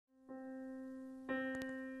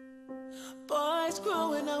Boys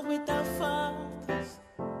growing up without fathers,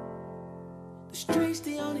 the streets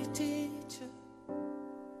the only teacher.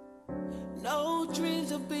 No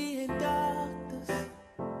dreams of being doctors,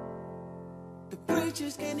 the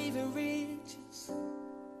preachers can't even reach us.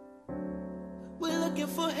 We're looking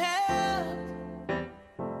for help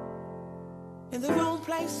in the wrong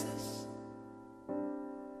places.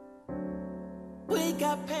 We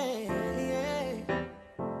got pain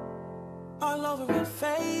all over our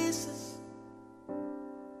faces.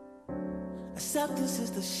 Acceptance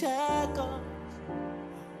is the shackles,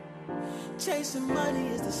 chasing money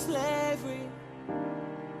is the slavery.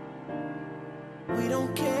 We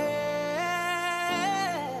don't care,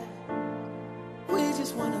 we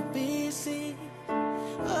just wanna be seen.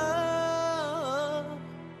 Oh,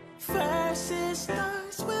 first it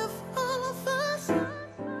starts with all of us.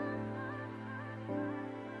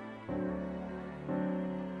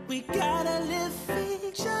 We gotta lift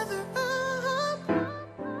each other up,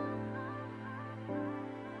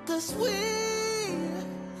 'cause we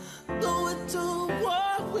going to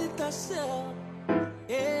war with ourselves.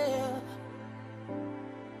 Yeah,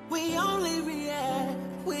 we only react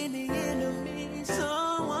when the enemy's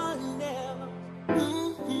someone else.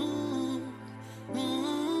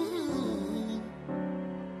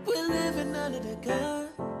 We're living under the gun.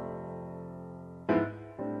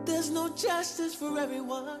 There's no justice for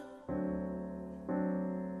everyone.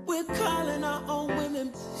 We're calling our own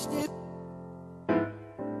women shit.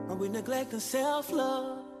 Are we neglecting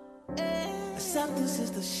self-love? Acceptance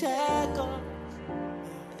is the shackle,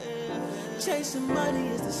 chasing money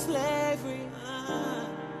is the slavery.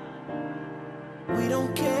 We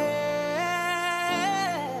don't care,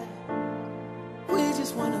 we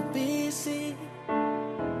just wanna be seen.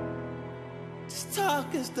 Just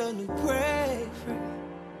talk is the new bravery,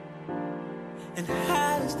 and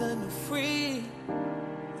hide is the new free.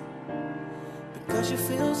 Because you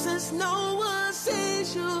feel since no one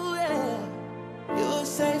sees you, yeah, you're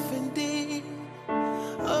safe indeed.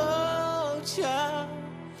 Oh, child,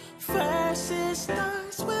 first it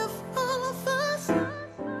starts with all of us.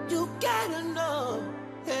 You gotta know,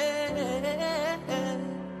 yeah,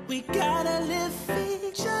 we gotta lift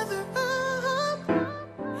each other up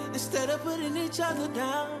instead of putting each other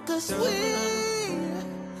down. 'Cause we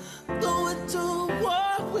going to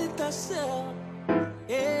war with ourselves,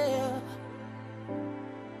 yeah.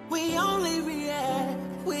 We only react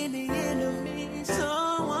when the enemy's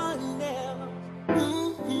someone else.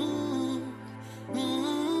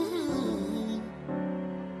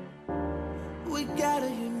 We gotta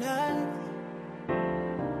unite,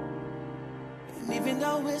 and even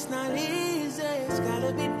though it's not easy, it's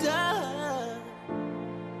gotta be done.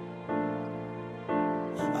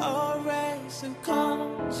 All race and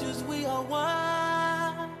cultures, we are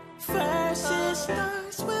one. First it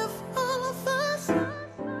starts with all of us.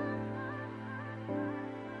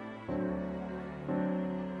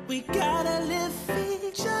 We gotta lift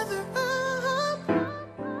each other up,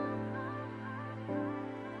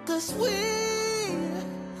 'cause we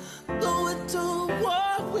going to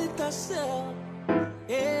war with ourselves.